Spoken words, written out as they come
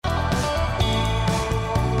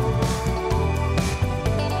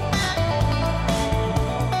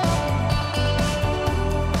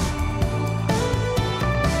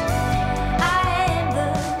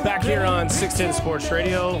on 610 Sports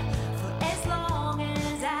Radio.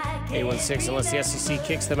 816, unless the SEC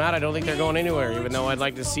kicks them out, I don't think they're going anywhere, even though I'd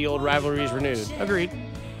like to see old rivalries renewed. Agreed.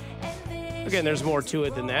 Again, there's more to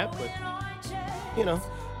it than that, but, you know.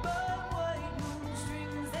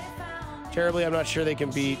 Terribly, I'm not sure they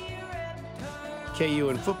can beat KU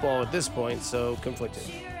in football at this point, so conflicted.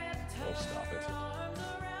 Oh, stop it.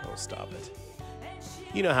 Oh, stop it.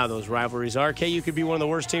 You know how those rivalries are. KU could be one of the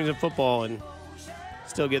worst teams in football and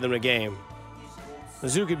still give them a game.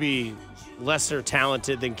 Mizzou could be lesser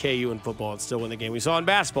talented than KU in football and still win the game. We saw in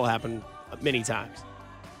basketball happen many times.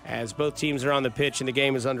 As both teams are on the pitch and the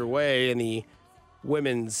game is underway in the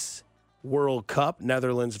Women's World Cup,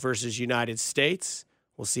 Netherlands versus United States.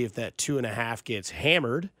 We'll see if that 2.5 gets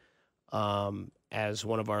hammered, as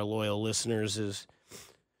one of our loyal listeners is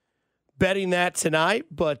betting that tonight.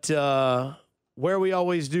 But where we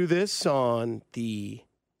always do this on the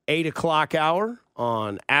 8 o'clock hour,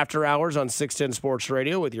 on After Hours on 610 Sports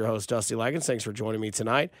Radio with your host, Dusty Liggins. Thanks for joining me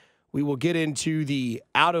tonight. We will get into the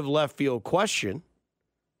out of left field question.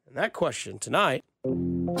 And that question tonight,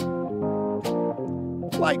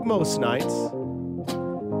 like most nights,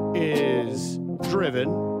 is driven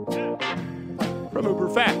from Uber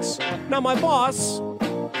Facts. Now, my boss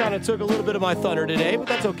kind of took a little bit of my thunder today, but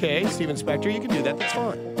that's okay. Steven Spector, you can do that. That's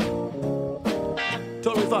fine.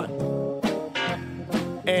 Totally fine.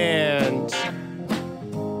 And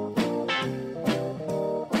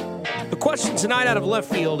the question tonight out of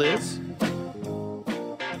left field is,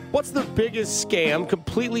 what's the biggest scam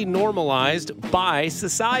completely normalized by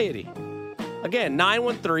society? Again,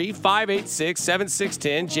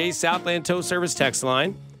 913-586-7610, Jay Southland Tow Service text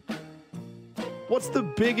line. What's the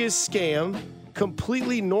biggest scam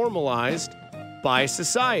completely normalized by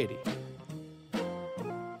society?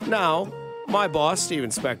 Now, my boss,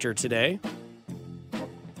 Steven Spector, today,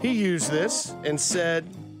 he used this and said,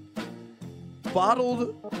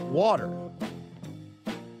 bottled water.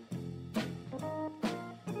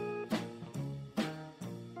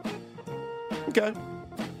 Okay.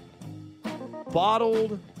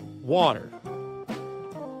 Bottled water.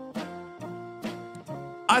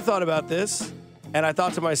 I thought about this, and I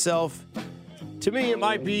thought to myself, to me, it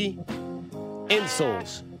might be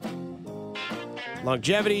insoles.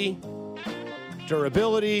 Longevity,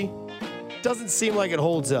 durability, doesn't seem like it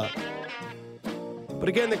holds up. But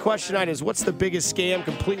again, the question tonight is, what's the biggest scam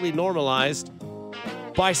completely normalized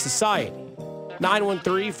by society?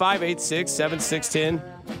 913-586-7610.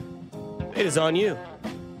 It is on you.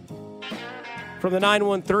 From the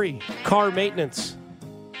 913, car maintenance.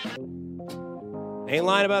 Ain't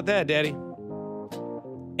lying about that, Daddy.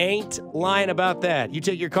 Ain't lying about that. You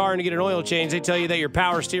take your car and you get an oil change, they tell you that your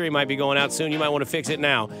power steering might be going out soon. You might want to fix it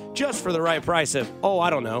now, just for the right price of, I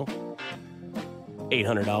don't know,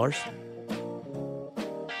 $800.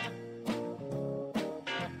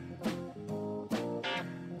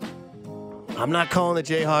 I'm not calling the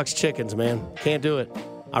Jayhawks chickens, man. Can't do it.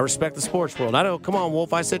 I respect the sports world. I know, come on,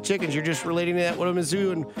 Wolf, I said chickens. You're just relating to that what a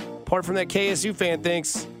Mizzou and apart from that KSU fan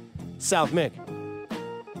thinks, South Mick.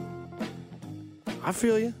 I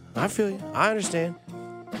feel you. I understand.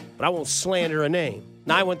 But I won't slander a name.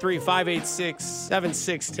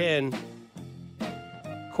 913-586-7610.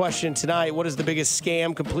 Question tonight, what is the biggest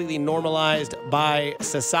scam completely normalized by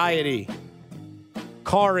society?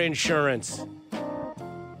 Car insurance.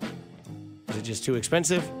 Is it just too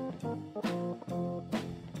expensive?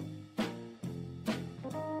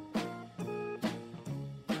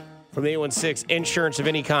 From the 816, insurance of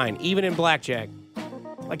any kind, even in blackjack.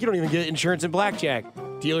 Like, you don't even get insurance in blackjack.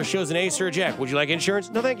 Dealer shows an ace or a jack. Would you like insurance?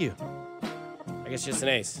 No, thank you. I guess just an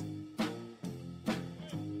ace.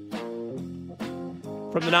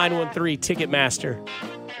 From the 913, Ticketmaster.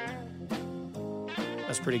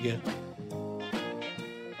 That's pretty good.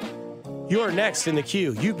 You're next in the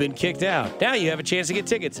queue. You've been kicked out. Now you have a chance to get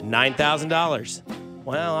tickets. $9,000.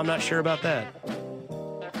 Well, I'm not sure about that.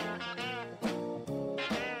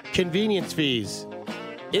 Convenience fees.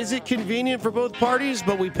 Is it convenient for both parties,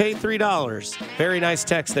 but we pay $3? Very nice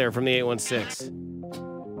text there from the 816.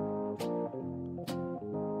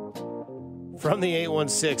 From the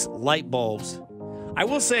 816, light bulbs. I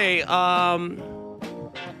will say, I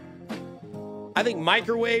think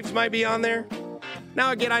microwaves might be on there.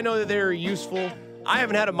 Now, again, I know that they're useful. I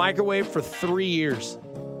haven't had a microwave for 3 years.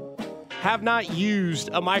 Have not used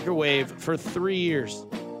a microwave for 3 years.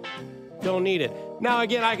 Don't need it. Now,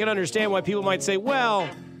 again, I can understand why people might say, well,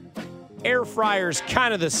 air fryer's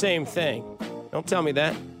kind of the same thing. Don't tell me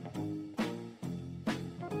that.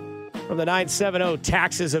 From the 970,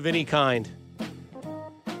 taxes of any kind.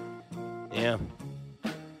 Yeah.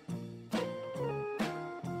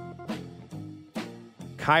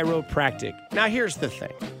 chiropractic. Now, here's the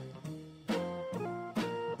thing.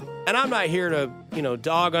 And I'm not here to,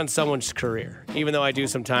 dog on someone's career, even though I do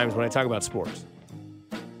sometimes when I talk about sports.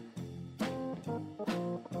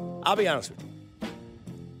 I'll be honest with you.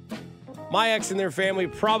 My ex and their family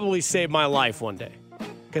probably saved my life one day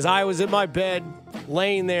because I was in my bed,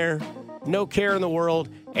 laying there, no care in the world,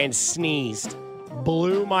 and sneezed.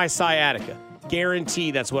 Blew my sciatica.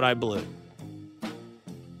 Guarantee that's what I blew.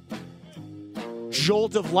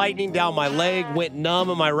 Jolt of lightning down my leg, went numb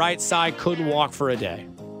on my right side, couldn't walk for a day.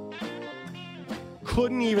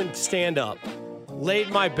 Couldn't even stand up. Laid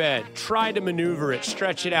in my bed, tried to maneuver it,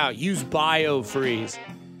 stretch it out, use BioFreeze,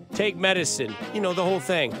 take medicine, the whole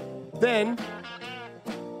thing. Then,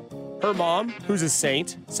 her mom, who's a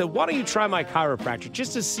saint, said, why don't you try my chiropractor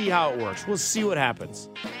just to see how it works? We'll see what happens.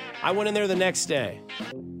 I went in there the next day.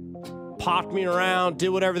 Popped me around, did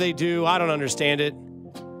whatever they do. I don't understand it.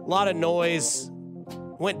 A lot of noise.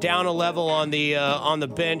 Went down a level on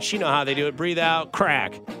the bench. You know how they do it. Breathe out,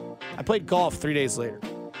 crack. I played golf 3 days later.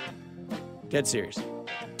 Dead serious.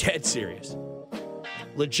 Dead serious.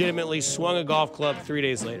 Legitimately swung a golf club 3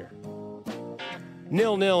 days later.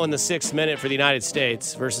 0-0 in the 6th minute for the United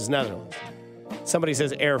States versus Netherlands. Somebody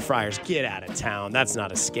says air fryers. Get out of town. That's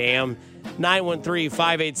not a scam.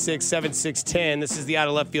 913-586-7610. This is the out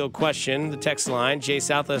of left field question. The text line, Jay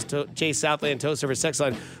Southland Tow Service text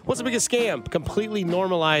line. What's the biggest scam? Completely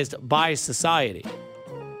normalized by society.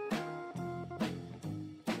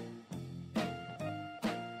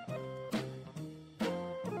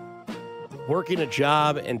 Working a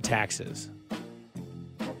job and taxes.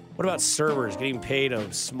 What about servers getting paid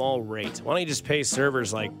a small rate? Why don't you just pay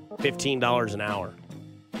servers like $15 an hour?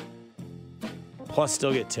 Plus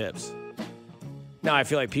still get tips. Now, I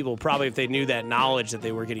feel like people probably, if they knew that knowledge that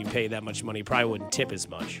they were getting paid that much money, probably wouldn't tip as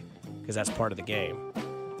much because that's part of the game.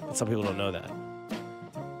 But some people don't know that.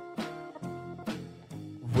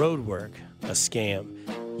 Road work, a scam.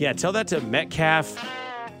 Yeah, tell that to Metcalf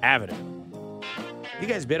Avenue. You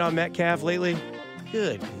guys been on Metcalf lately?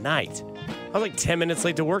 Good night. I was like 10 minutes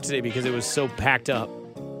late to work today because it was so packed up.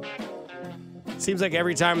 Seems like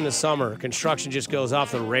every time in the summer, construction just goes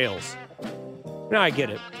off the rails. Now I get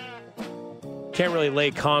it. Can't really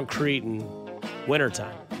lay concrete in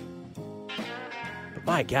wintertime. But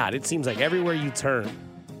my God, it seems like everywhere you turn,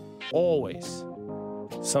 always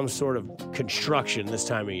some sort of construction this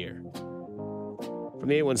time of year. From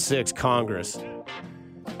the 816 Congress.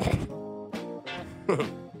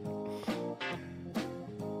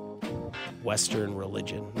 Western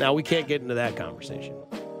religion. Now, we can't get into that conversation.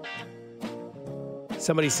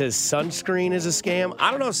 Somebody says sunscreen is a scam. I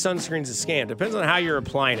don't know if sunscreen's a scam. Depends on how you're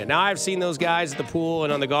applying it. Now, I've seen those guys at the pool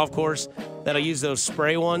and on the golf course that'll use those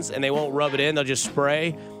spray ones, and they won't rub it in. They'll just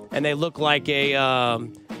spray, and they look like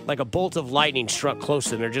a bolt of lightning struck close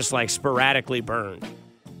to them. They're just like sporadically burned.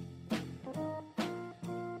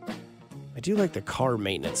 I do like the car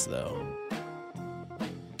maintenance, though.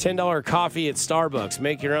 $10 coffee at Starbucks.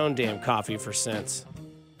 Make your own damn coffee for cents.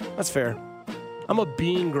 That's fair. I'm a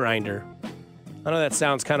bean grinder. I know that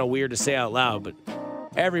sounds kind of weird to say out loud, but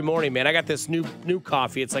every morning, man, I got this new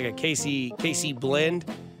coffee. It's like a KC blend.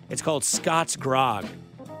 It's called Scott's Grog.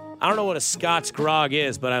 I don't know what a Scott's Grog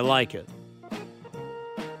is, but I like it.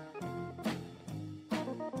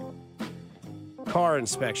 Car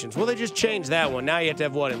inspections. Well, they just changed that one. Now you have to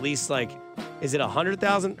have what? At least like, is it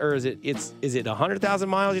 100,000 or is it 100,000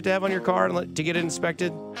 miles you have to have on your car to get it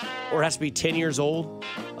inspected, or it has to be 10 years old?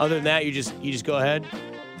 Other than that, you just go ahead.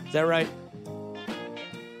 Is that right?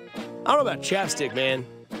 I don't know about chapstick, man.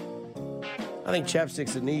 I think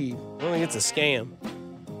chapstick's a need. I don't think it's a scam.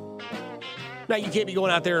 Now, you can't be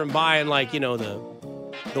going out there and buying like the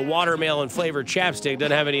watermelon flavored chapstick.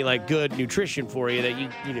 Doesn't have any like good nutrition for you that you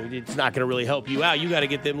it's not going to really help you out. You got to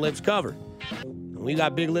get them lips covered. When you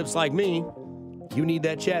got big lips like me, you need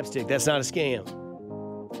that chapstick. That's not a scam.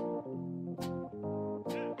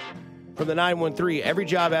 From the 913, every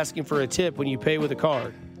job asking for a tip when you pay with a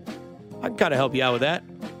card. I can kind of help you out with that.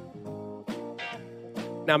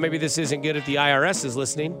 Now, maybe this isn't good if the IRS is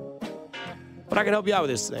listening, but I can help you out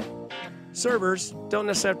with this thing. Servers don't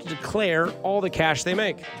necessarily have to declare all the cash they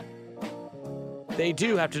make. They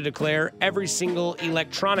do have to declare every single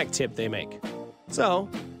electronic tip they make. So,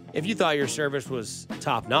 if you thought your service was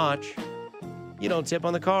top-notch, you don't tip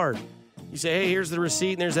on the card. You say, hey, here's the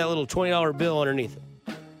receipt, and there's that little $20 bill underneath it.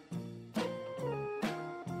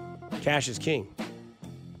 Cash is king.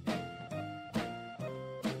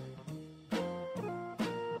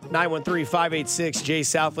 (913-586) Jay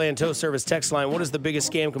Southland Tow Service text line. What is the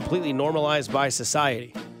biggest scam completely normalized by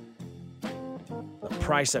society? The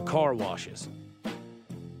price of car washes.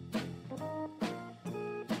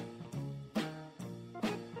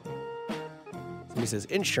 He says,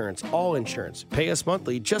 insurance, all insurance. Pay us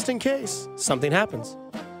monthly just in case something happens.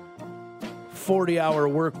 40-hour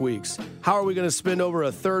work weeks. How are we going to spend over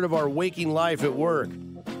a third of our waking life at work?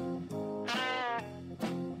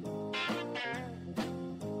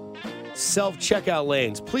 Self-checkout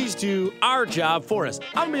lanes. Please do our job for us.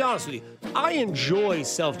 I'm going to be honest with you. I enjoy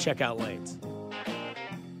self-checkout lanes.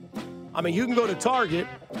 I mean, you can go to Target,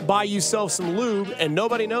 buy yourself some lube, and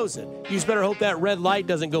nobody knows it. You just better hope that red light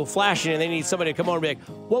doesn't go flashing and they need somebody to come over and be like,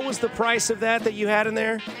 what was the price of that you had in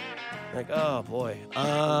there? Like, oh, boy.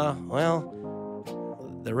 Well,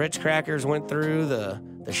 the Ritz crackers went through, the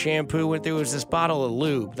shampoo went through. It was this bottle of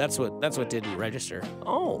lube. That's what didn't register.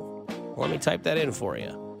 Oh, let me type that in for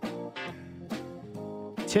you.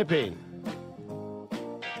 Tipping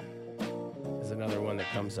is another one that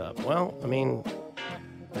comes up. Well, I mean,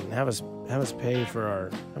 have us pay for our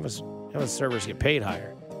have us servers get paid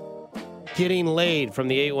higher. Getting laid from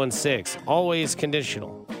the 816, always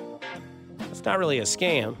conditional. It's not really a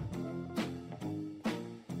scam.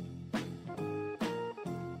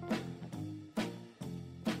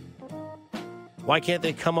 Why can't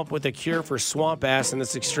they come up with a cure for swamp ass in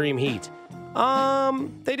this extreme heat?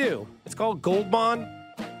 They do. It's called Gold Bond.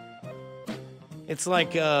 It's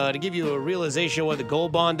like, to give you a realization of what the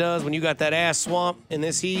Gold Bond does when you got that ass swamp in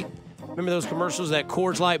this heat. Remember those commercials, that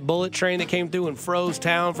Coors Light bullet train that came through and froze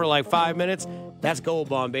town for like 5 minutes? That's Gold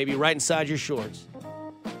Bond, baby, right inside your shorts.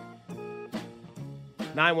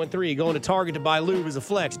 913, going to Target to buy lube is a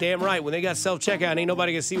flex. Damn right. When they got self-checkout, ain't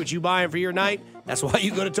nobody gonna see what you buying for your night. That's why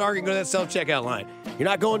you go to Target and go to that self-checkout line. You're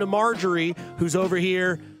not going to Marjorie, who's over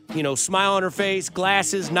here, smile on her face,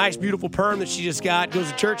 glasses, nice, beautiful perm that she just got,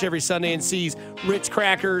 goes to church every Sunday and sees Ritz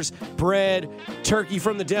crackers, bread, turkey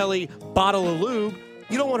from the deli, bottle of lube.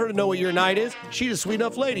 You don't want her to know what your night is. She's a sweet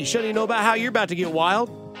enough lady. She doesn't even know about how you're about to get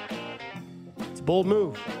wild. It's a bold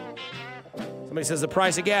move. Somebody says the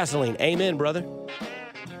price of gasoline. Amen, brother.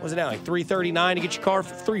 What's it now, like $3.39 to get your car,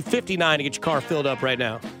 $3.59 to get your car filled up right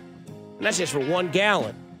now? And that's just for 1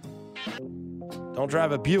 gallon. Don't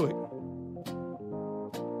drive a Buick.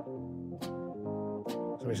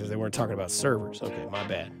 Somebody says they weren't talking about servers. Okay, my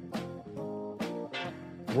bad.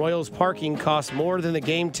 Royals parking costs more than the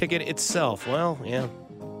game ticket itself. Well, yeah.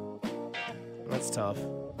 That's tough.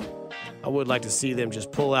 I would like to see them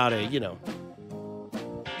just pull out a,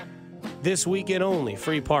 this weekend only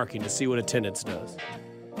free parking to see what attendance does.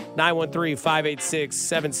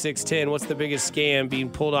 913-586-7610. What's the biggest scam being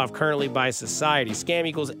pulled off currently by society? Scam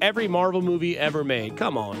equals every Marvel movie ever made.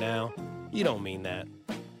 Come on now. You don't mean that.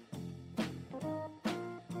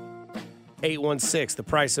 816, the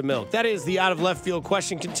price of milk. That is the out of left field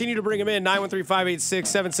question. Continue to bring them in.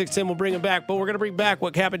 913-586-7610. We'll bring them back. But we're going to bring back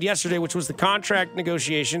what happened yesterday, which was the contract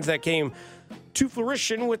negotiations that came to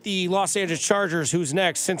fruition with the Los Angeles Chargers. Who's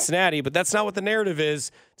next? Cincinnati. But that's not what the narrative is.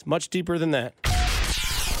 It's much deeper than that.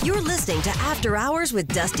 You're listening to After Hours with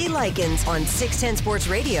Dusty Likens on 610 Sports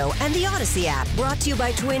Radio and the Odyssey app. Brought to you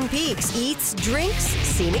by Twin Peaks. Eats, drinks,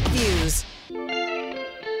 scenic views.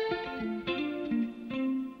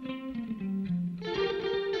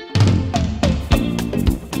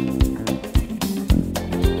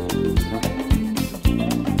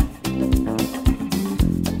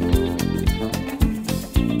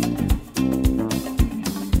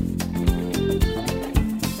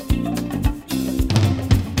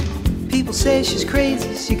 Say she's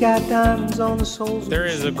crazy, she got diamonds on the soles. There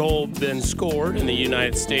is a goal been scored in the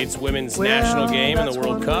United States women's national game in the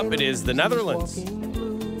World Cup. It is the Netherlands.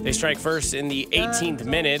 They strike first in the 18th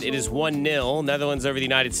minute. It is 1-0. Netherlands over the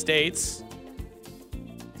United States.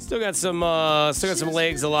 Still got some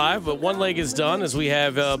legs alive, but one leg is done as we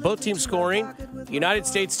have both teams scoring. United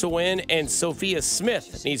States to win, and Sophia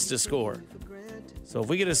Smith needs to score. So if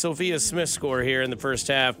we get a Sophia Smith score here in the first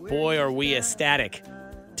half, boy, are we ecstatic.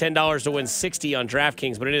 $10 to win 60 on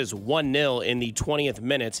DraftKings, but it is 1-0 in the 20th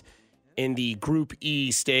minute in the Group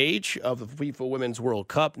E stage of the FIFA Women's World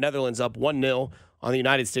Cup. Netherlands up 1-0 on the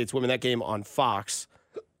United States women. That game on Fox.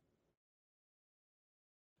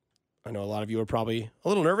 I know a lot of you are probably a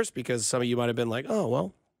little nervous because some of you might have been like, oh,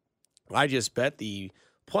 well, I just bet the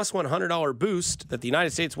plus $100 boost that the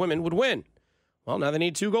United States women would win. Well, now they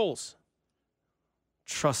need 2 goals.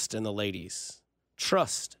 Trust in the ladies.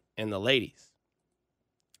 Trust in the ladies.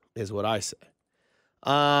 Is what I say.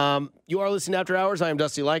 You are listening to After Hours. I am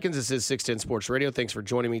Dusty Likens. This is 610 Sports Radio. Thanks for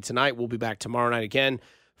joining me tonight. We'll be back tomorrow night again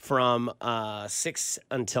from 6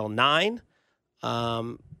 until 9.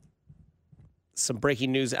 Some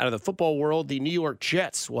breaking news out of the football world. The New York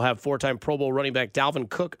Jets will have 4-time Pro Bowl running back Dalvin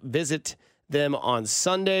Cook visit them on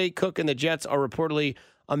Sunday. Cook and the Jets are reportedly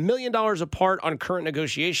 $1 million apart on current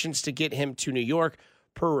negotiations to get him to New York.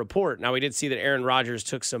 per report. Now, we did see that Aaron Rodgers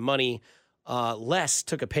took some money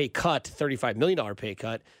took a pay cut, $35 million pay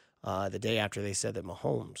cut, the day after they said that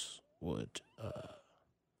Mahomes would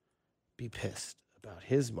be pissed about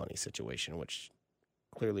his money situation, which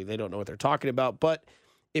clearly they don't know what they're talking about. But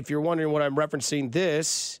if you're wondering what I'm referencing,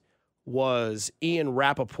 this was Ian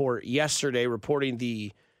Rappaport yesterday reporting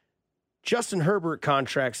the Justin Herbert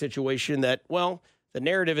contract situation that, well, the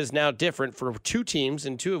narrative is now different for two teams,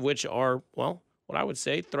 and two of which are, well, what I would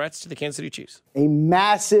say threats to the Kansas City Chiefs. A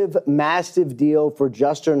massive, massive deal for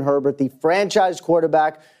Justin Herbert, the franchise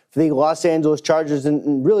quarterback for the Los Angeles Chargers,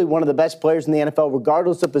 and really one of the best players in the NFL,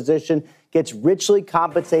 regardless of position, gets richly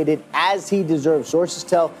compensated as he deserves. Sources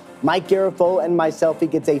tell Mike Garafolo and myself he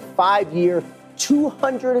gets a 5-year,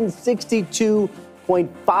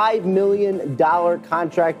 $262.5 million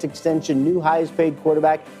contract extension, new highest paid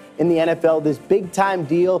quarterback in the NFL. This big-time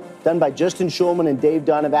deal done by Justin Schulman and Dave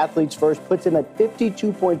Dunn of Athletes First puts him at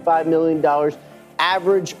 $52.5 million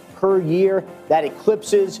average per year. That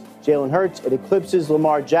eclipses Jalen Hurts. It eclipses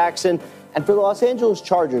Lamar Jackson. And for the Los Angeles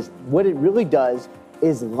Chargers, what it really does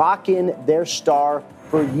is lock in their star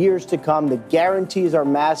for years to come. The guarantees are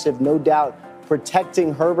massive, no doubt.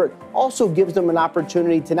 Protecting Herbert also gives them an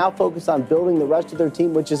opportunity to now focus on building the rest of their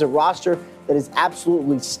team, which is a roster that is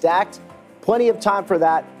absolutely stacked. Plenty of time for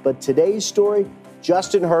that, but today's story,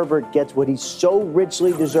 Justin Herbert gets what he so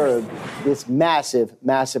richly deserved, this massive,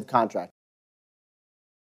 massive contract.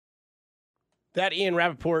 That Ian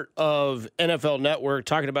Rappaport of NFL Network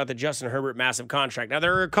talking about the Justin Herbert massive contract. Now,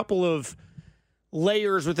 there are a couple of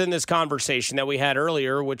layers within this conversation that we had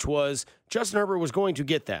earlier, which was Justin Herbert was going to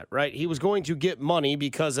get that, right? He was going to get money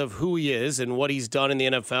because of who he is and what he's done in the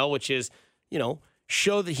NFL, which is,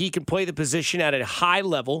 show that he can play the position at a high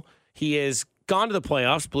level. He has gone to the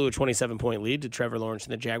playoffs, blew a 27-point lead to Trevor Lawrence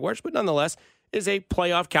and the Jaguars, but nonetheless is a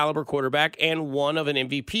playoff caliber quarterback and one of an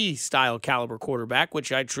MVP style caliber quarterback,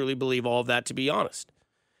 which I truly believe all of that, to be honest.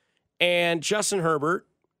 And Justin Herbert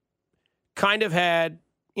kind of had,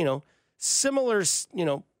 similar,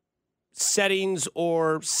 settings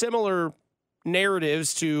or similar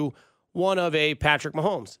narratives to one of a Patrick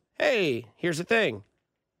Mahomes. Hey, here's the thing.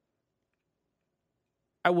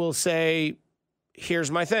 I will say,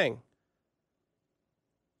 here's my thing.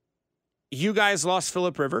 You guys lost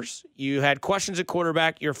Phillip Rivers. You had questions at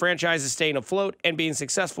quarterback. Your franchise is staying afloat and being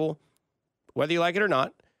successful, whether you like it or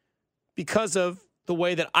not, because of the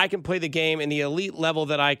way that I can play the game and the elite level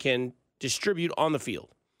that I can distribute on the field.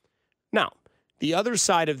 Now, the other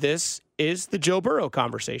side of this is the Joe Burrow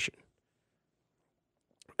conversation.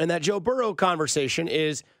 And that Joe Burrow conversation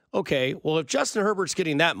is, okay, well, if Justin Herbert's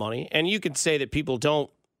getting that money, and you could say that people don't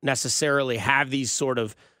necessarily have these sort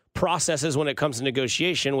of processes when it comes to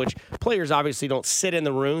negotiation, which players obviously don't sit in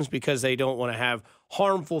the rooms because they don't want to have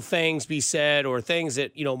harmful things be said or things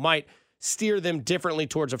that, might steer them differently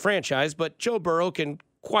towards a franchise. But Joe Burrow can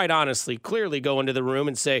quite honestly, clearly go into the room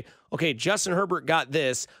and say, okay, Justin Herbert got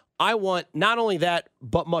this. I want not only that,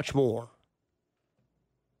 but much more.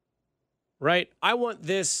 Right? I want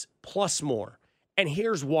this plus more. And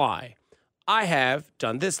here's why. I have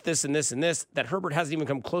done this, this, and this, and this that Herbert hasn't even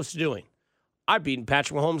come close to doing. I've beaten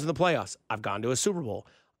Patrick Mahomes in the playoffs. I've gone to a Super Bowl.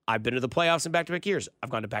 I've been to the playoffs in back-to-back years. I've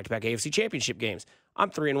gone to back-to-back AFC championship games.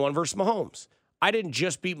 I'm 3-1 versus Mahomes. I didn't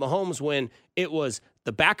just beat Mahomes when it was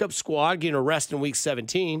the backup squad getting a rest in week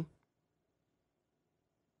 17.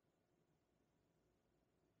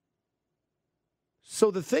 So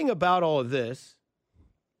the thing about all of this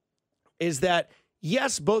is that,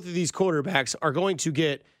 yes, both of these quarterbacks are going to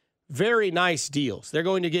get very nice deals. They're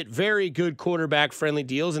going to get very good quarterback-friendly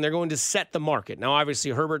deals, and they're going to set the market. Now,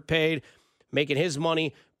 obviously, Herbert paid, making his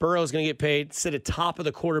money. Burrow's going to get paid, sit at top of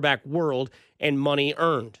the quarterback world, and money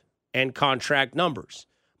earned and contract numbers.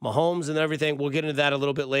 Mahomes and everything, we'll get into that a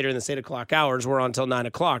little bit later in the 8 o'clock hours. We're on until 9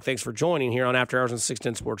 o'clock. Thanks for joining here on After Hours on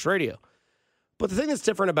 610 Sports Radio. But the thing that's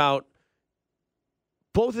different about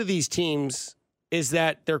both of these teams is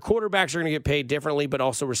that their quarterbacks are going to get paid differently, but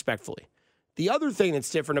also respectfully. The other thing that's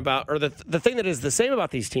different about, or the thing that is the same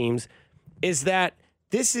about these teams, is that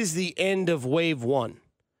this is the end of wave one.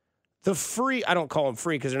 The free, I don't call them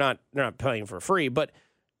free because they're not paying for free, but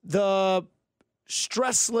the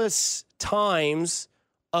stressless times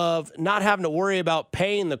of not having to worry about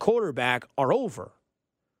paying the quarterback are over.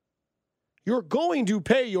 You're going to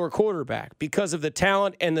pay your quarterback because of the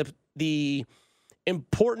talent and the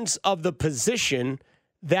importance of the position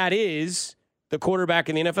that is the quarterback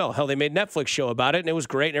in the NFL. Hell, they made a Netflix show about it, and it was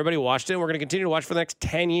great, and everybody watched it, and we're going to continue to watch for the next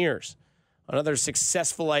 10 years. Another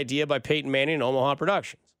successful idea by Peyton Manning and Omaha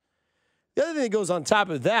Productions. The other thing that goes on top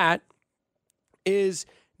of that is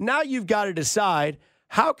now you've got to decide,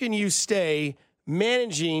 how can you stay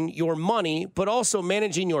managing your money, but also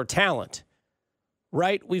managing your talent,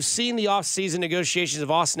 right? We've seen the offseason negotiations of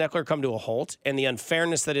Austin Eckler come to a halt and the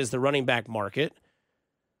unfairness that is the running back market.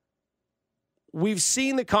 We've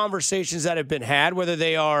seen the conversations that have been had, whether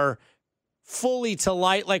they are fully to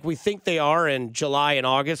light like we think they are in July and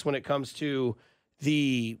August when it comes to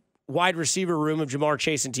the wide receiver room of Jamar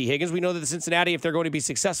Chase and T. Higgins. We know that the Cincinnati, if they're going to be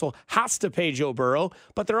successful, has to pay Joe Burrow,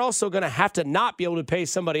 but they're also going to have to not be able to pay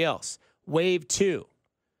somebody else. Wave 2.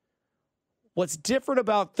 What's different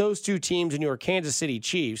about those two teams and your Kansas City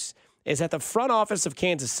Chiefs is that the front office of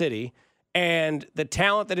Kansas City and the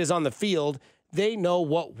talent that is on the field, they know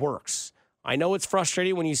what works. I know it's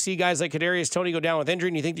frustrating when you see guys like Kadarius Toney go down with injury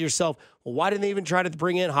and you think to yourself, well, why didn't they even try to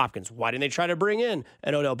bring in Hopkins? Why didn't they try to bring in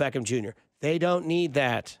an Odell Beckham Jr.? They don't need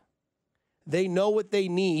that. They know what they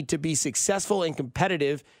need to be successful and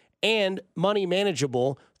competitive and money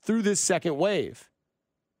manageable through this second wave.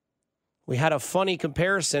 We had a funny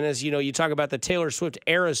comparison as, you talk about the Taylor Swift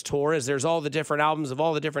Eras Tour, as there's all the different albums of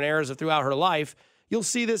all the different eras throughout her life. You'll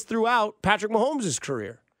see this throughout Patrick Mahomes'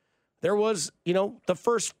 career. There was, the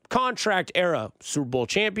first contract era, Super Bowl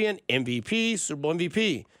champion, MVP, Super Bowl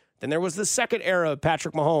MVP. Then there was the second era of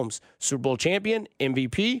Patrick Mahomes, Super Bowl champion,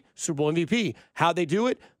 MVP, Super Bowl MVP. How'd they do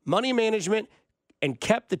it? Money management and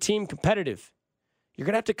kept the team competitive. You're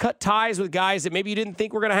going to have to cut ties with guys that maybe you didn't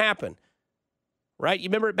think were going to happen, right? You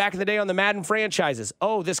remember it back in the day on the Madden franchises.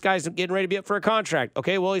 Oh, this guy's getting ready to be up for a contract.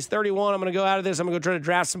 Okay, well, he's 31. I'm going to go out of this. I'm going to go try to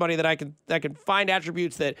draft somebody that I can find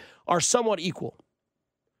attributes that are somewhat equal.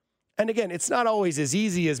 And again, it's not always as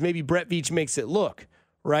easy as maybe Brett Veach makes it look,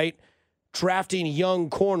 right? Drafting young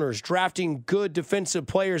corners, drafting good defensive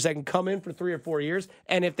players that can come in for 3 or 4 years.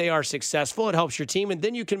 And if they are successful, it helps your team. And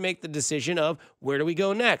then you can make the decision of where do we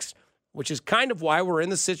go next, which is kind of why we're in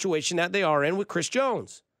the situation that they are in with Chris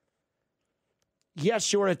Jones.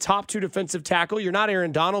 Yes, you're a top 2 defensive tackle. You're not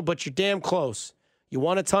Aaron Donald, but you're damn close. You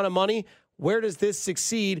want a ton of money. Where does this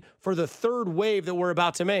succeed for the third wave that we're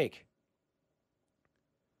about to make?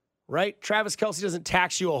 Right? Travis Kelce doesn't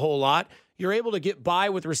tax you a whole lot. You're able to get by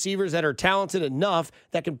with receivers that are talented enough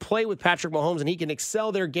that can play with Patrick Mahomes and he can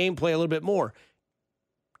excel their gameplay a little bit more.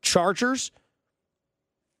 Chargers,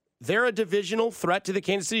 they're a divisional threat to the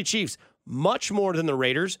Kansas City Chiefs, much more than the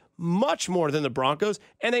Raiders, much more than the Broncos,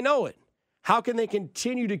 and they know it. How can they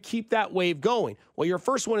continue to keep that wave going? Well, your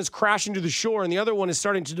first one is crashing to the shore and the other one is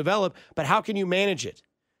starting to develop, but how can you manage it?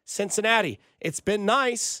 Cincinnati, it's been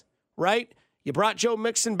nice, right? You brought Joe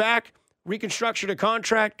Mixon back, reconstructed a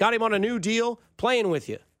contract, got him on a new deal, playing with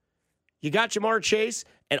you. You got Jamar Chase,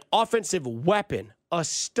 an offensive weapon, a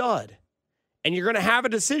stud. And you're going to have a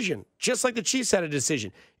decision, just like the Chiefs had a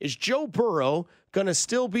decision. Is Joe Burrow going to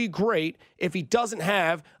still be great if he doesn't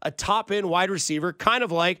have a top-end wide receiver, kind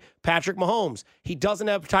of like Patrick Mahomes? He doesn't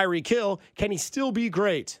have Tyreek Hill. Can he still be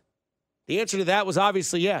great? The answer to that was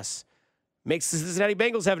obviously yes. Makes the Cincinnati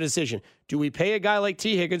Bengals have a decision. Do we pay a guy like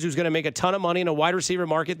T. Higgins who's going to make a ton of money in a wide receiver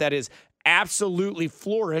market that is absolutely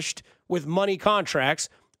flourished with money contracts?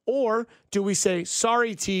 Or do we say,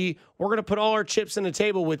 sorry, T, we're going to put all our chips on the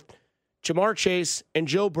table with Jamar Chase and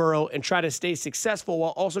Joe Burrow and try to stay successful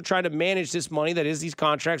while also trying to manage this money that is these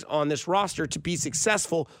contracts on this roster to be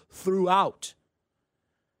successful throughout?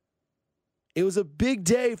 It was a big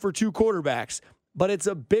day for 2 quarterbacks. But it's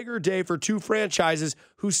a bigger day for 2 franchises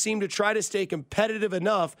who seem to try to stay competitive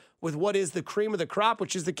enough with what is the cream of the crop,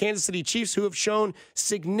 which is the Kansas City Chiefs, who have shown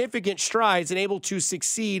significant strides and able to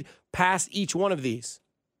succeed past each one of these.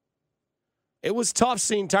 It was tough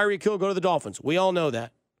seeing Tyreek Hill go to the Dolphins. We all know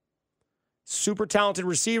that. Super talented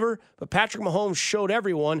receiver, but Patrick Mahomes showed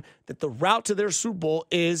everyone that the route to their Super Bowl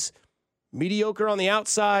is mediocre on the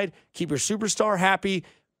outside, keep your superstar happy,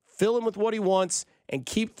 fill him with what he wants, and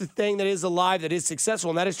keep the thing that is alive, that is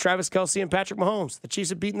successful, and that is Travis Kelce and Patrick Mahomes. The Chiefs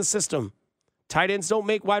have beaten the system. Tight ends don't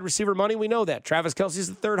make wide receiver money. We know that. Travis Kelce is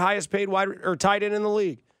the 3rd highest paid tight end in the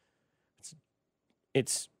league.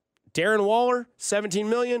 It's Darren Waller, $17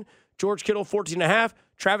 million. George Kittle, $14.5.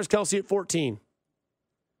 Travis Kelce at $14.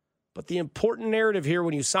 But the important narrative here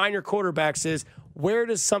when you sign your quarterbacks is, where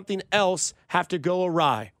does something else have to go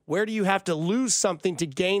awry? Where do you have to lose something to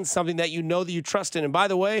gain something that you know that you trust in? And by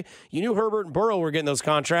the way, you knew Herbert and Burrow were getting those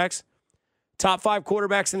contracts. Top 5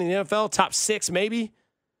 quarterbacks in the NFL, top 6 maybe.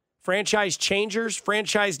 Franchise changers,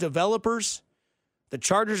 franchise developers. The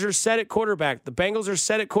Chargers are set at quarterback. The Bengals are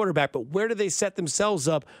set at quarterback. But where do they set themselves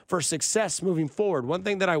up for success moving forward? One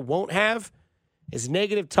thing that I won't have is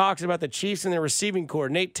negative talks about the Chiefs and their receiving corps.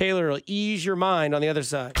 Nate Taylor will ease your mind on the other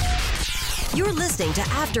side. You're listening to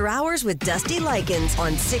After Hours with Dusty Likens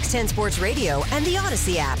on 610 Sports Radio and the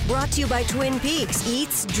Odyssey app. Brought to you by Twin Peaks.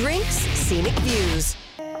 Eats, drinks, scenic views.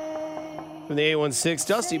 from the 816.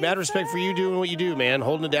 Dusty, mad respect for you doing what you do, man.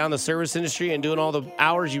 Holding it down the service industry and doing all the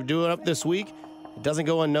hours you're doing up this week. It doesn't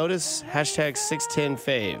go unnoticed. Hashtag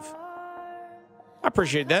 610fave. I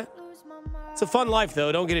appreciate that. It's a fun life,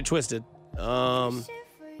 though. Don't get it twisted. I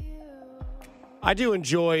do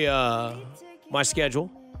enjoy my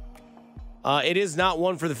schedule. It is not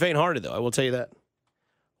one for the faint-hearted, though. I will tell you that.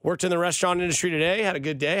 Worked in the restaurant industry today. Had a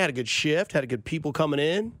good day. Had a good shift. Had a good people coming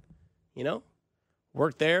in. You know,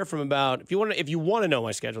 worked there from about. If you want to know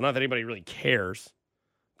my schedule, not that anybody really cares,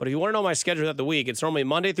 but if you want to know my schedule throughout the week, it's normally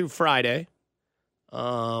Monday through Friday.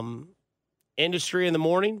 Industry in the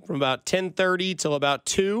morning from about 10:30 till about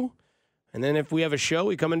 2, and then if we have a show,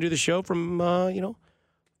 we come and do the show from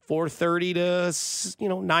 4:30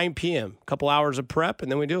 to 9 p.m. A couple hours of prep,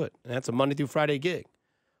 and then we do it. And that's a Monday through Friday gig.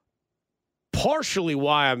 Partially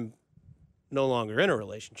why I'm no longer in a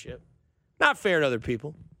relationship. Not fair to other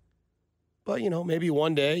people. But, maybe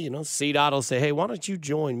one day, CDOT will say, hey, why don't you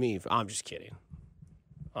join me? I'm just kidding.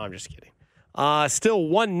 Still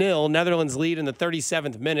 1-0. Netherlands lead in the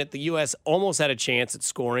 37th minute. The U.S. almost had a chance at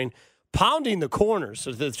scoring, pounding the corners.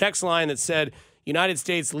 So the text line that said United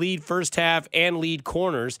States lead first half and lead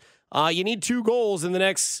corners. You need 2 goals in the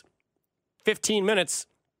next 15 minutes.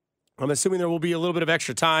 I'm assuming there will be a little bit of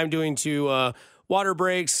extra time doing 2 water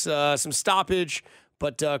breaks, some stoppage.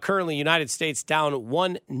 But currently United States down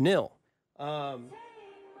 1-0.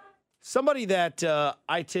 Somebody that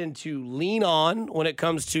I tend to lean on when it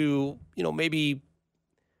comes to, maybe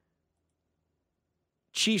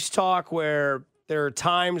Chiefs talk, where there are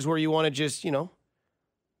times where you want to just,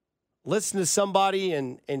 listen to somebody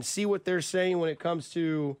and see what they're saying when it comes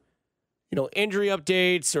to, injury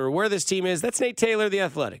updates or where this team is. That's Nate Taylor, The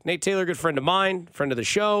Athletic. Nate Taylor, good friend of mine, friend of the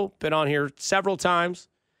show, been on here several times.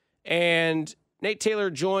 And Nate Taylor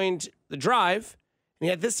joined The Drive, and he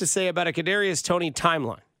had this to say about a Kadarius Toney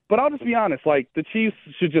timeline. But I'll just be honest, the Chiefs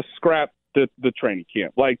should just scrap the training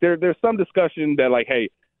camp. There's some discussion that, hey,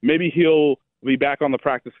 maybe he'll be back on the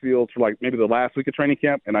practice field for, maybe the last week of training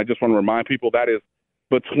camp. And I just want to remind people that is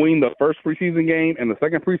between the first preseason game and the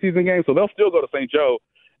second preseason game. So they'll still go to St. Joe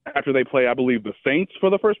after they play, I believe, the Saints for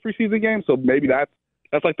the first preseason game. So maybe that's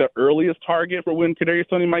the earliest target for when Kadarius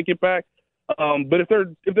Toney might get back. But if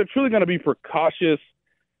they're truly going to be precautious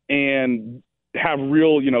and have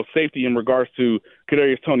real, safety in regards to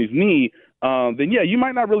Kadarius Toney's knee, then yeah, you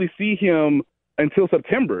might not really see him until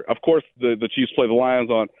September. Of course, the Chiefs play the Lions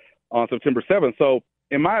on September 7th. So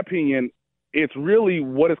in my opinion, it's really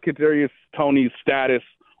what is Kadarius Toney's status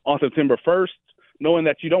on September 1st, knowing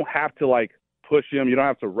that you don't have to push him, you don't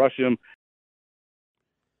have to rush him.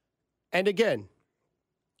 And again,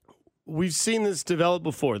 we've seen this develop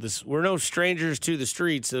before. We're no strangers to the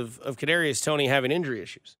streets of Kadarius Toney having injury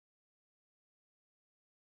issues.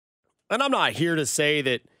 And I'm not here to say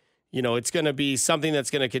that, it's going to be something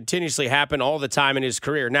that's going to continuously happen all the time in his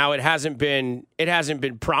career. Now, it hasn't been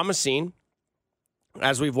promising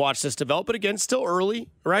as we've watched this develop, but again, still early,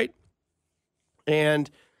 right? And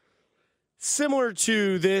similar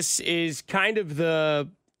to this is kind of and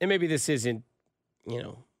maybe this isn't,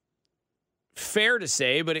 fair to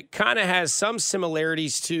say, but it kind of has some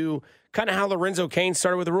similarities to kind of how Lorenzo Cain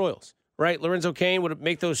started with the Royals, right? Lorenzo Cain would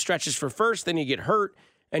make those stretches for first, then you get hurt.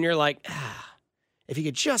 And you're like, if he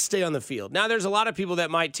could just stay on the field. Now, there's a lot of people that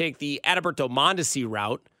might take the Adalberto Mondesi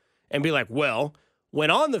route and be like, well, when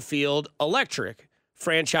on the field, electric,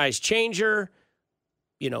 franchise changer,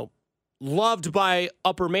 loved by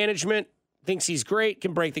upper management, thinks he's great,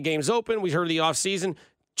 can break the games open. We heard the offseason,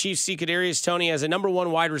 Chiefs see Kadarius Toney as a number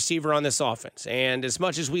 1 wide receiver on this offense. And as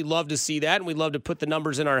much as we love to see that, and we love to put the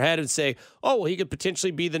numbers in our head and say, oh, well, he could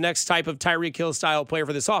potentially be the next type of Tyreek Hill style player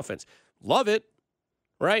for this offense. Love it.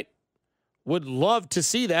 Right? Would love to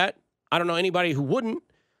see that. I don't know anybody who wouldn't.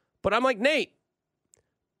 But I'm like, Nate,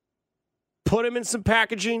 put him in some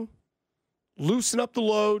packaging, loosen up the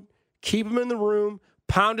load, keep him in the room,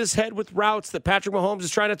 pound his head with routes that Patrick Mahomes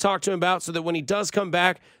is trying to talk to him about so that when he does come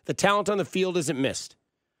back, the talent on the field isn't missed.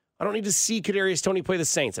 I don't need to see Kadarius Toney play the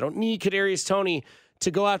Saints. I don't need Kadarius Toney to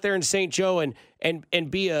go out there in St. Joe and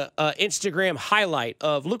be a Instagram highlight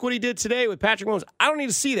of, look what he did today with Patrick Mahomes. I don't need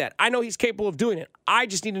to see that. I know he's capable of doing it. I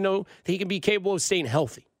just need to know that he can be capable of staying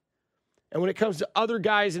healthy. And when it comes to other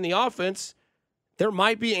guys in the offense, there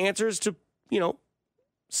might be answers to,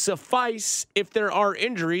 suffice if there are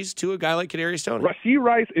injuries to a guy like Kadarius Toney. Rashee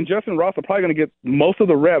Rice and Justin Ross are probably going to get most of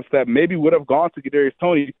the reps that maybe would have gone to Kadarius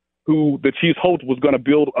Toney, who the Chiefs hoped was going to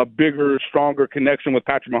build a bigger, stronger connection with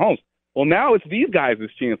Patrick Mahomes. Well, now it's these guys'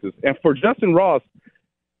 chances. And for Justin Ross,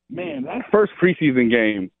 man, that first preseason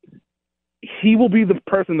game, he will be the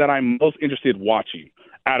person that I'm most interested in watching.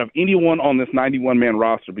 out of anyone on this 91-man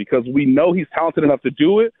roster because we know he's talented enough to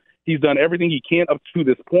do it. He's done everything he can up to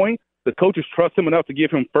this point. The coaches trust him enough to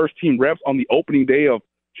give him first-team reps on the opening day of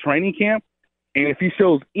training camp. And if he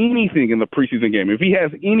shows anything in the preseason game, if he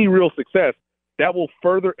has any real success, that will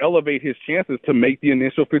further elevate his chances to make the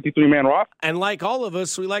initial 53-man roster. And like all of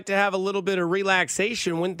us, we like to have a little bit of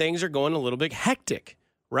relaxation when things are going a little bit hectic,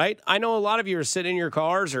 right? I know a lot of you are sitting in your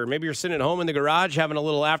cars or maybe you're sitting at home in the garage having a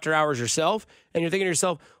little after hours yourself, and you're thinking to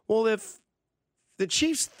yourself, well, if the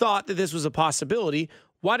Chiefs thought that this was a possibility,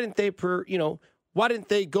 why didn't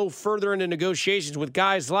they go further into negotiations with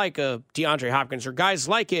guys like a DeAndre Hopkins or guys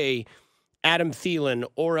like a Adam Thielen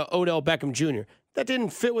or a Odell Beckham Jr.? That didn't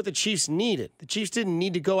fit what the Chiefs needed. The Chiefs didn't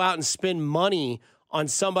need to go out and spend money on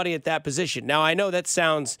somebody at that position. Now, I know that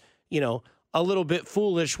sounds, a little bit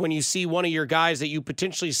foolish when you see one of your guys that you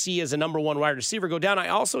potentially see as a number one wide receiver go down. I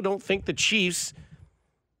also don't think the Chiefs,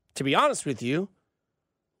 to be honest with you,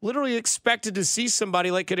 literally expected to see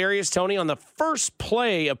somebody like Kadarius Toney on the first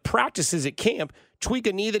play of practices at camp tweak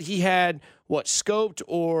a knee that he had, scoped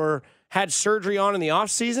or had surgery on in the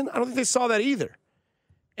offseason. I don't think they saw that either.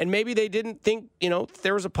 And maybe they didn't think,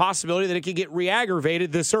 there was a possibility that it could get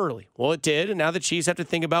re-aggravated this early. Well, it did, and now the Chiefs have to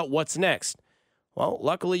think about what's next. Well,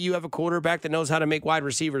 luckily you have a quarterback that knows how to make wide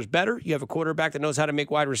receivers better. You have a quarterback that knows how to make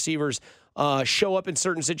wide receivers show up in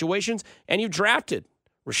certain situations, and you've drafted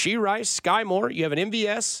Rashee Rice, Sky Moore. You have an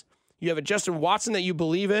MVS. You have a Justin Watson that you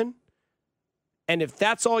believe in. And if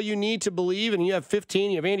that's all you need to believe, and you have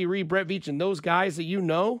 15, you have Andy Reid, Brett Veach, and those guys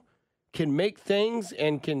that can make things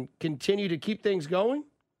and can continue to keep things going,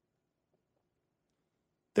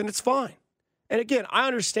 then it's fine. And again, I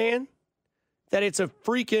understand that it's a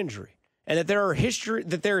freak injury and that there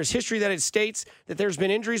is history that it states that there's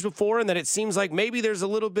been injuries before and that it seems like maybe there's a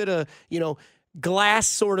little bit of, glass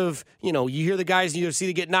sort of, you hear the guys in the UFC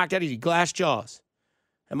that get knocked out of you, glass jaws.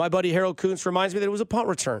 And my buddy Harold Kuntz reminds me that it was a punt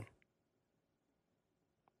return.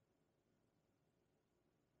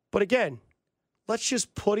 But again, let's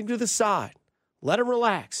just put him to the side. Let him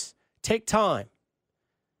relax. Take time.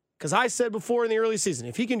 Because I said before in the early season,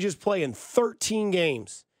 if he can just play in 13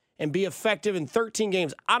 games and be effective in 13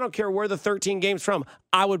 games, I don't care where the 13 games from,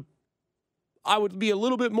 I would be a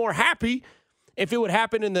little bit more happy if it would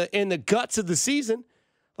happen in the guts of the season.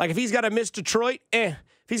 Like if he's got to miss Detroit, if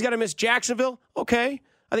he's got to miss Jacksonville, okay.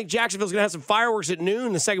 I think Jacksonville's going to have some fireworks at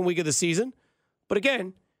noon the second week of the season. But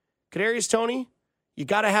again, Kadarius Toney, you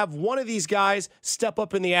got to have one of these guys step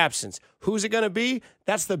up in the absence. Who's it going to be?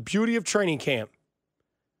 That's the beauty of training camp.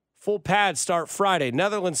 Full pads start Friday.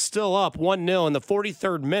 Netherlands still up 1-0 in the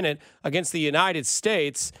 43rd minute against the United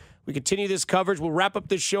States. We continue this coverage. We'll wrap up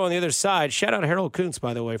this show on the other side. Shout out to Harold Kuntz,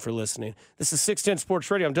 by the way, for listening. This is 610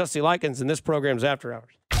 Sports Radio. I'm Dusty Likens, and this program's After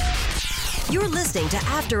Hours. You're listening to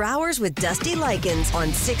After Hours with Dusty Likens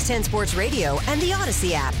on 610 Sports Radio and the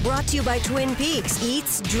Odyssey app. Brought to you by Twin Peaks.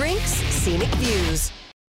 Eats, drinks, scenic views.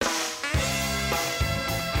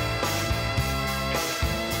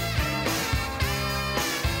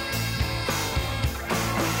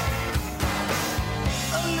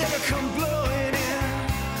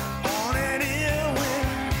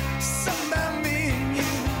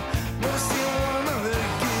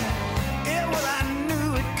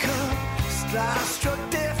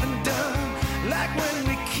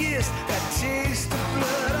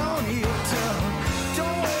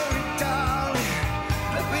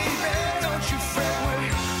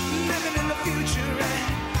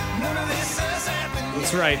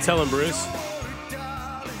 That's right. Tell him, Bruce.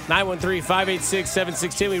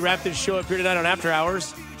 913-586-7610. We wrap this show up here tonight on After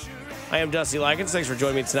Hours. I am Dusty Likens. Thanks for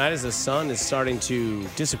joining me tonight as the sun is starting to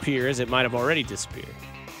disappear, as it might have already disappeared.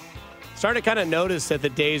 Starting to kind of notice that the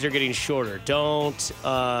days are getting shorter. Don't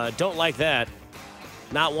like that.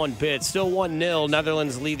 Not one bit. Still 1-0.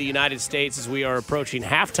 Netherlands lead the United States as we are approaching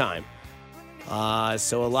halftime.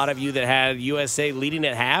 So a lot of you that had USA leading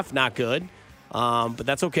at half, not good. But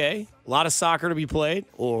that's okay. A lot of soccer to be played,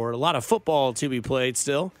 or a lot of football to be played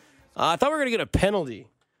still. I thought we were going to get a penalty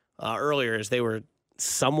earlier as they were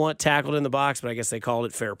somewhat tackled in the box, but I guess they called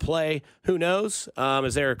it fair play. Who knows?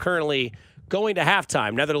 As they're currently going to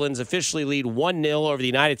halftime, Netherlands officially lead 1-0 over the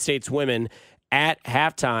United States women at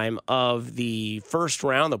halftime of the first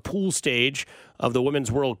round, the pool stage of the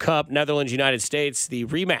Women's World Cup. Netherlands, United States, the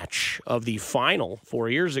rematch of the final 4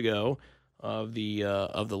 years ago of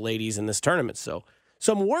the ladies in this tournament. So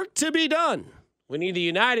some work to be done. We need the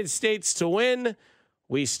United States to win.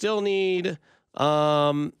 We still need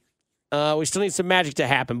some magic to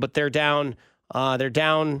happen, but they're down. They're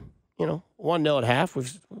down. 1-0 at half. They'll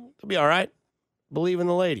be all right. Believe in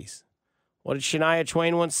the ladies. What did Shania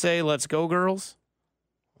Twain once say? Let's go, girls.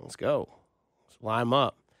 Let's go. Line them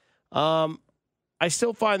up. I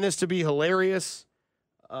still find this to be hilarious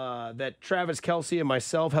that Travis Kelce and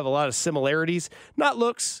myself have a lot of similarities. Not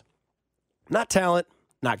looks, not talent,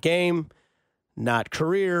 not game, not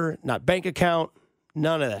career, not bank account,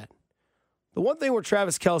 none of that. The one thing where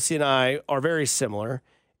Travis Kelce and I are very similar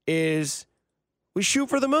is we shoot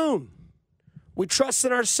for the moon. We trust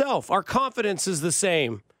in ourselves. Our confidence is the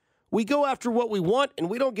same. We go after what we want, and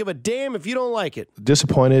we don't give a damn if you don't like it.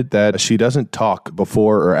 Disappointed that she doesn't talk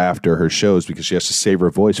before or after her shows because she has to save her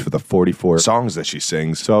voice for the 44 songs that she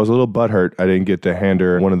sings. So I was a little butthurt. I didn't get to hand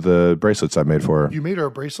her one of the bracelets I made for her. You made her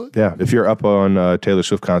a bracelet? Yeah. If you're up on Taylor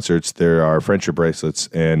Swift concerts, there are friendship bracelets,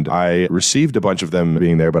 and I received a bunch of them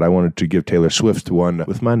being there, but I wanted to give Taylor Swift one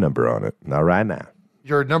with my number on it. Not right now.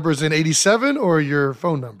 Your number's in 87 or your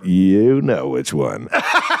phone number? You know which one.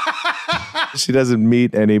 She doesn't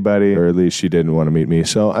meet anybody, or at least she didn't want to meet me,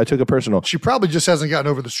 so I took it personal. She probably just hasn't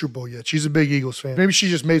gotten over the Super Bowl yet. She's a big Eagles fan. Maybe she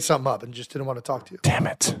just made something up and just didn't want to talk to you. Damn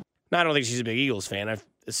it. No, I don't think she's a big Eagles fan. I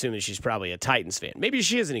assume that she's probably a Titans fan. Maybe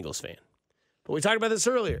she is an Eagles fan. But we talked about this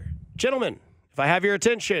earlier. Gentlemen, if I have your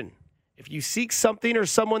attention, if you seek something or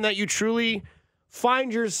someone that you truly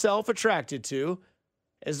find yourself attracted to,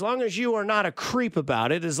 as long as you are not a creep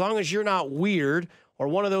about it, as long as you're not weird or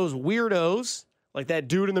one of those weirdos like that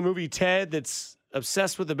dude in the movie Ted that's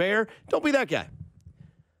obsessed with the bear, don't be that guy.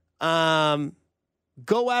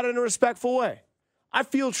 Go at it in a respectful way. I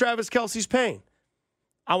feel Travis Kelce's pain.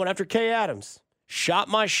 I went after Kay Adams. Shot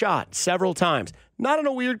my shot several times. Not in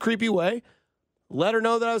a weird, creepy way. Let her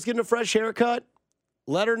know that I was getting a fresh haircut.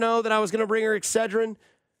 Let her know that I was going to bring her Excedrin.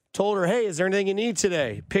 Told her, hey, is there anything you need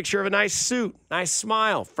today? Picture of a nice suit, nice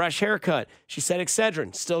smile, fresh haircut. She said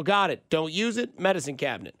Excedrin. Still got it. Don't use it. Medicine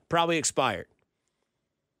cabinet. Probably expired.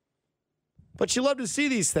 But you love to see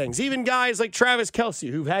these things. Even guys like Travis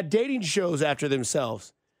Kelce, who've had dating shows after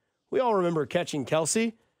themselves. We all remember Catching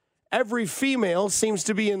Kelce. Every female seems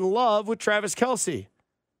to be in love with Travis Kelce,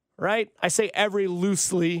 right? I say every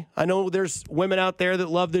loosely. I know there's women out there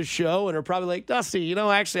that love this show and are probably like, Dusty,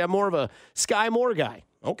 actually, I'm more of a Sky Moore guy.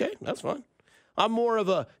 Okay, that's fine. I'm more of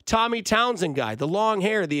a Tommy Townsend guy. The long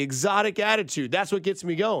hair, the exotic attitude. That's what gets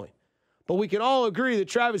me going. But we can all agree that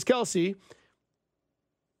Travis Kelce,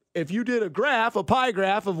 if you did a pie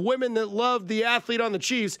graph of women that love the athlete on the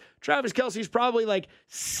Chiefs, Travis Kelce's probably like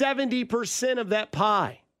 70% of that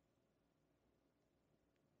pie.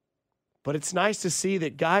 But it's nice to see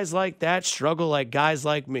that guys like that struggle like guys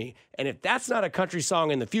like me. And if that's not a country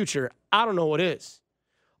song in the future, I don't know what is.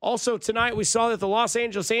 Also, tonight we saw that the Los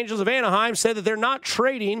Angeles Angels of Anaheim said that they're not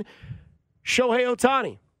trading Shohei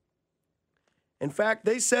Ohtani. In fact,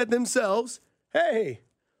 they said themselves, hey,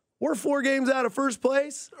 we're 4 games out of first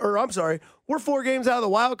place. We're 4 games out of the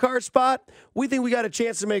wild card spot. We think we got a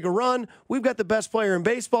chance to make a run. We've got the best player in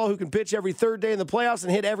baseball who can pitch every third day in the playoffs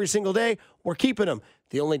and hit every single day. We're keeping him.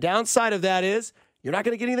 The only downside of that is you're not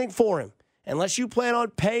going to get anything for him. Unless you plan on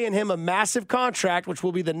paying him a massive contract, which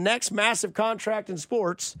will be the next massive contract in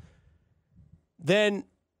sports, then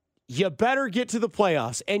you better get to the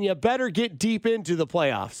playoffs, and you better get deep into the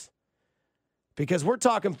playoffs. Because we're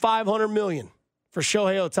talking $500 million for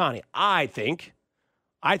Shohei Ohtani. I think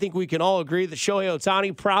we can all agree that Shohei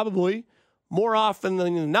Ohtani probably, more often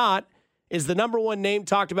than not, is the number one name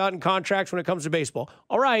talked about in contracts when it comes to baseball.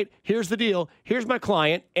 All right, here's the deal. Here's my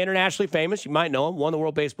client, internationally famous. You might know him. Won the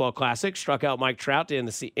World Baseball Classic. Struck out Mike Trout in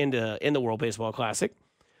the World Baseball Classic.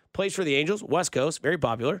 Plays for the Angels, West Coast, very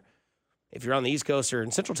popular. If you're on the East Coast or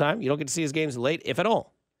in Central Time, you don't get to see his games late, if at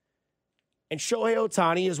all. And Shohei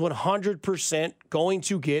Ohtani is 100% going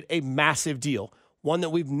to get a massive deal, one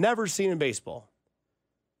that we've never seen in baseball.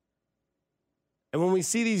 And when we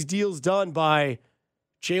see these deals done by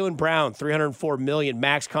Jaylen Brown, $304 million,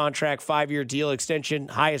 max contract, 5-year deal extension,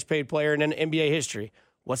 highest paid player in NBA history.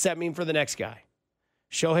 What's that mean for the next guy?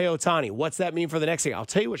 Shohei Ohtani, what's that mean for the next guy? I'll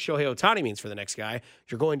tell you what Shohei Ohtani means for the next guy.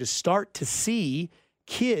 You're going to start to see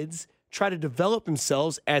kids try to develop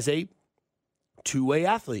themselves as a two-way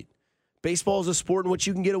athlete. Baseball is a sport in which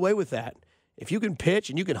you can get away with that. If you can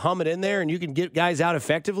pitch and you can hum it in there and you can get guys out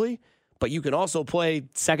effectively, but you can also play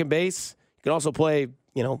second base, you can also play,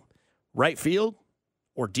 right field,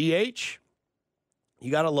 or DH,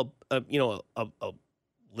 you got a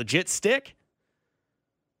legit stick,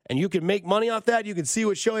 and you can make money off that. You can see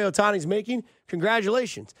what Shohei Ohtani's making.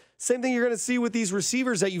 Congratulations. Same thing you're going to see with these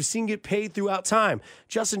receivers that you've seen get paid throughout time.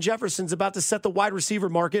 Justin Jefferson's about to set the wide receiver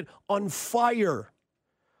market on fire.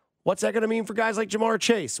 What's that going to mean for guys like Jamar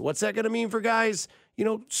Chase? What's that going to mean for guys,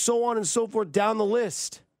 so on and so forth down the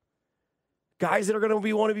list? Guys that are going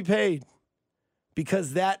to want to be paid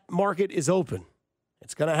because that market is open.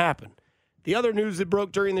 It's going to happen. The other news that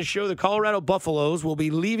broke during the show, the Colorado Buffaloes will be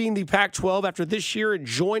leaving the Pac-12 after this year and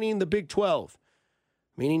joining the Big 12.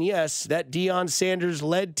 Meaning, yes, that Deion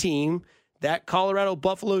Sanders-led team, that Colorado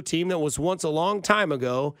Buffalo team that was once a long time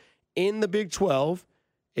ago in the Big 12,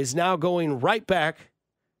 is now going right back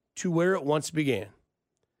to where it once began.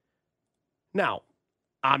 Now,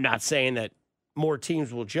 I'm not saying that more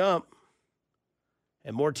teams will jump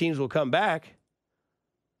and more teams will come back,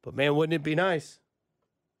 but man, wouldn't it be nice?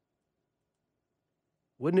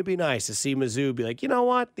 Wouldn't it be nice to see Mizzou be like, you know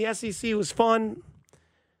what? The SEC was fun.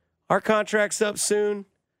 Our contract's up soon.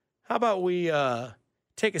 How about we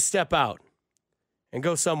take a step out and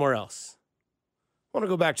go somewhere else? I want to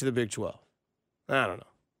go back to the Big 12. I don't know.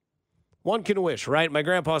 One can wish, right? My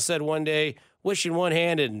grandpa said one day, wish in one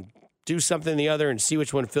hand and do something in the other and see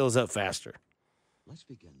which one fills up faster. Let's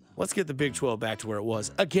begin now. Let's get the Big 12 back to where it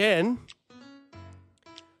was. Again,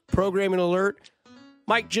 programming alert.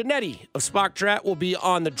 Mike Giannetti of Spock Drat will be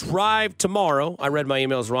on the Drive tomorrow. I read my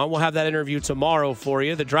emails wrong. We'll have that interview tomorrow for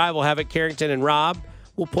you. The Drive will have it. Carrington and Rob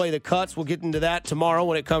will play the cuts. We'll get into that tomorrow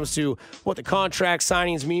when it comes to what the contract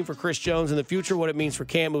signings mean for Chris Jones in the future, what it means for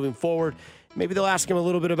Cam moving forward. Maybe they'll ask him a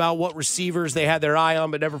little bit about what receivers they had their eye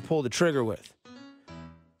on but never pulled the trigger with.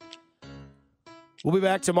 We'll be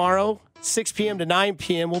back tomorrow, 6 p.m. to 9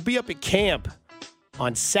 p.m. We'll be up at camp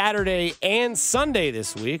on Saturday and Sunday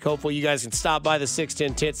this week. Hopefully you guys can stop by the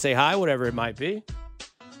 610 Tit, say hi, whatever it might be.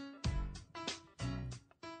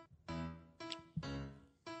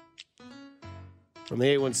 From the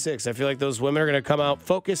 816, I feel like those women are going to come out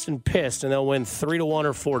focused and pissed, and they'll win 3-1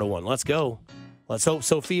 or 4-1. Let's go. Let's hope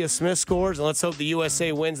Sophia Smith scores, and let's hope the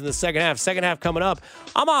USA wins in the second half. Second half coming up.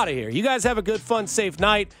 I'm out of here. You guys have a good, fun, safe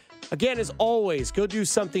night. Again, as always, go do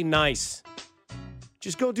something nice.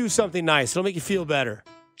 Just go do something nice. It'll make you feel better.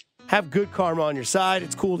 Have good karma on your side.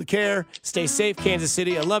 It's cool to care. Stay safe, Kansas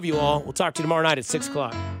City. I love you all. We'll talk to you tomorrow night at 6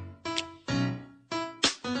 o'clock.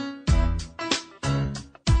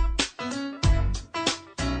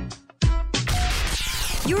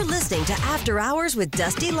 You're listening to After Hours with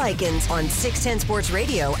Dusty Likens on 610 Sports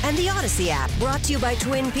Radio and the Odyssey app. Brought to you by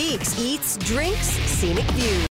Twin Peaks. Eats, drinks, scenic views.